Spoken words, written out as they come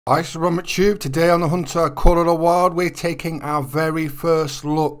Hi, it's Revontuli. Today on the Hunter Call of the Wild, we're taking our very first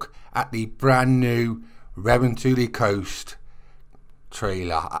look at the brand new Revontuli Coast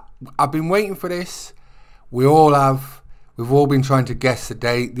trailer. I've been waiting for this. We all have. We've all been trying to guess the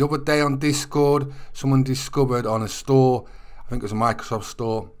date. The other day on Discord, someone discovered on a store, I think it was a Microsoft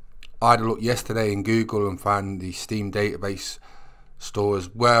store. I had a look yesterday in Google and found the Steam database store as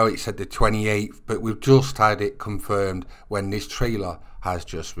well. It said the 28th, but we've just had it confirmed when this trailer has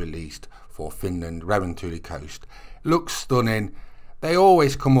just released for Finland, Revontuli Coast. Looks stunning. They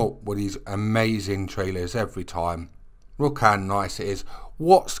always come up with these amazing trailers every time. Look how nice it is.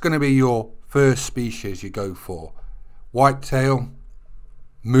 What's going to be your first species you go for? Whitetail?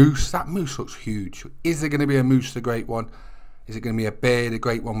 Moose? That moose looks huge. Is there going to be a moose, the great one? Is it going to be a bear, the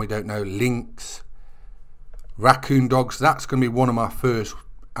great one? We don't know. Lynx? Raccoon dogs? That's going to be one of my first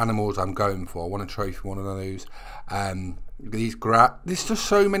animals I'm going for. I want a trophy one of those. There's just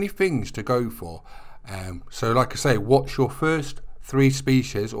so many things to go for. So like I say, what's your first three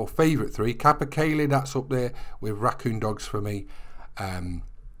species or favourite three? Capercaillie, that's up there with raccoon dogs for me.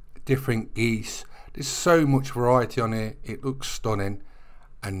 Different geese. There's so much variety on here. It looks stunning.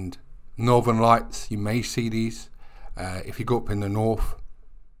 And Northern Lights, you may see these if you go up in the north.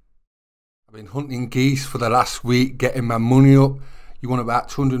 I've been hunting geese for the last week, getting my money up. You want about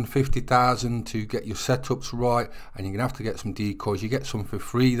 250,000 to get your setups right, and you're gonna have to get some decoys. You get some for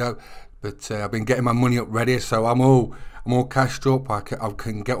free though, but I've been getting my money up ready, so I'm all cashed up. I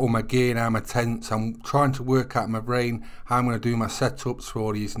can get all my gear now, my tents. I'm trying to work out in my brain how I'm gonna do my setups for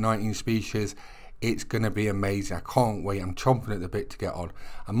all these 19 species. It's gonna be amazing. I can't wait. I'm chomping at the bit to get on.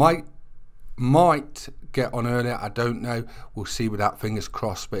 I might get on earlier, I don't know. We'll see with that, fingers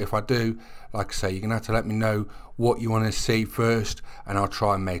crossed. But if I do, like I say, you're gonna have to let me know what you want to see first, and I'll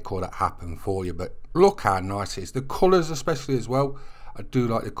try and make all that happen for you. But look how nice it is. The colours especially as well. I do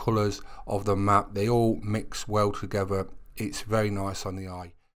like the colours of the map. They all mix well together. It's very nice on the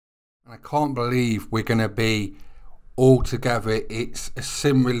eye. And I can't believe we're gonna be all together. It's a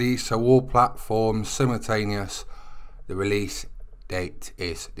sim release, so all platforms simultaneous. The release date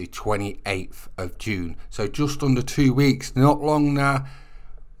is the 28th of June, so just under 2 weeks, not long now.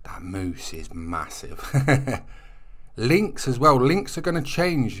 That moose is massive. Lynx as well. Lynx are going to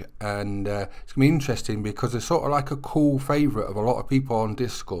change, and it's going to be interesting because they're sort of like a cool favourite of a lot of people on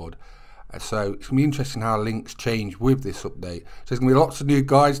Discord. So it's going to be interesting how lynx change with this update. So there's going to be lots of new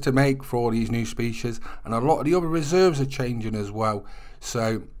guides to make for all these new species, and a lot of the other reserves are changing as well.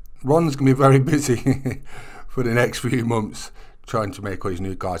 So Ron's going to be very busy for the next few months trying to make all these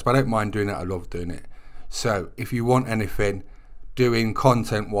new guides, but I don't mind doing it. I love doing it. So if you want anything doing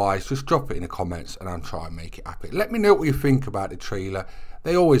content wise, just drop it in the comments and I'll try and make it happen. Let me know what you think about the trailer.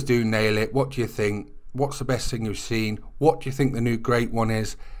 They always do nail it. What do you think? What's the best thing you've seen? What do you think the new great one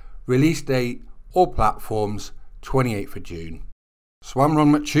is? Release date, all platforms, 28th of June. So I'm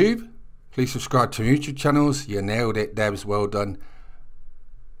Ron McTube. Please subscribe to my YouTube channels. You nailed it, Debs. Well done.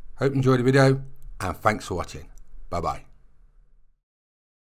 Hope you enjoyed the video, and thanks for watching. Bye bye.